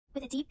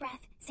With a deep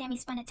breath, Sammy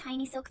spun a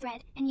tiny silk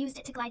thread and used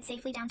it to glide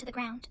safely down to the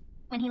ground.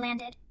 When he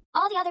landed,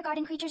 all the other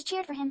garden creatures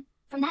cheered for him.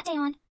 From that day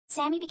on,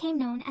 Sammy became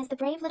known as the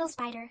brave little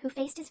spider who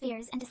faced his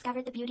fears and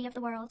discovered the beauty of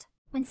the world.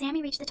 When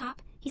Sammy reached the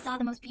top, he saw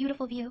the most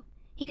beautiful view.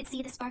 He could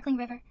see the sparkling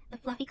river, the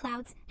fluffy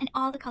clouds, and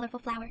all the colorful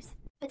flowers.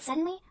 But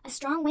suddenly, a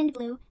strong wind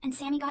blew, and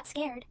Sammy got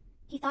scared.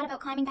 He thought about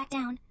climbing back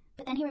down,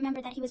 but then he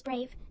remembered that he was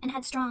brave and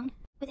headstrong.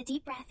 With a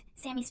deep breath,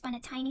 Sammy spun a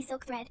tiny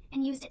silk thread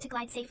and used it to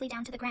glide safely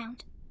down to the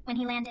ground. When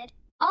he landed,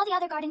 all the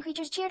other garden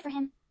creatures cheered for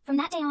him. From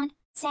that day on,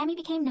 Sammy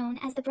became known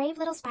as the brave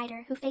little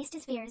spider who faced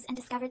his fears and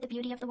discovered the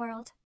beauty of the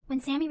world. When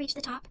Sammy reached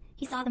the top,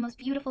 he saw the most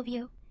beautiful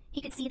view. He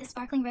could see the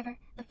sparkling river,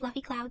 the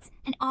fluffy clouds,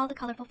 and all the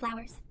colorful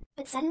flowers.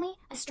 But suddenly,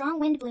 a strong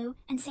wind blew,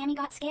 and Sammy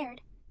got scared.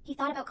 He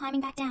thought about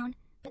climbing back down,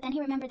 but then he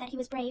remembered that he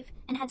was brave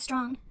and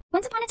headstrong.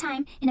 Once upon a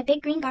time, in a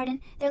big green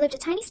garden, there lived a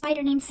tiny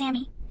spider named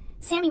Sammy.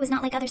 Sammy was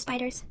not like other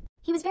spiders.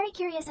 He was very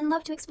curious and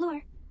loved to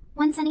explore.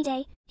 One sunny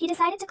day, he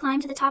decided to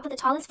climb to the top of the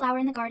tallest flower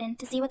in the garden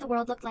to see what the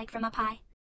world looked like from up high.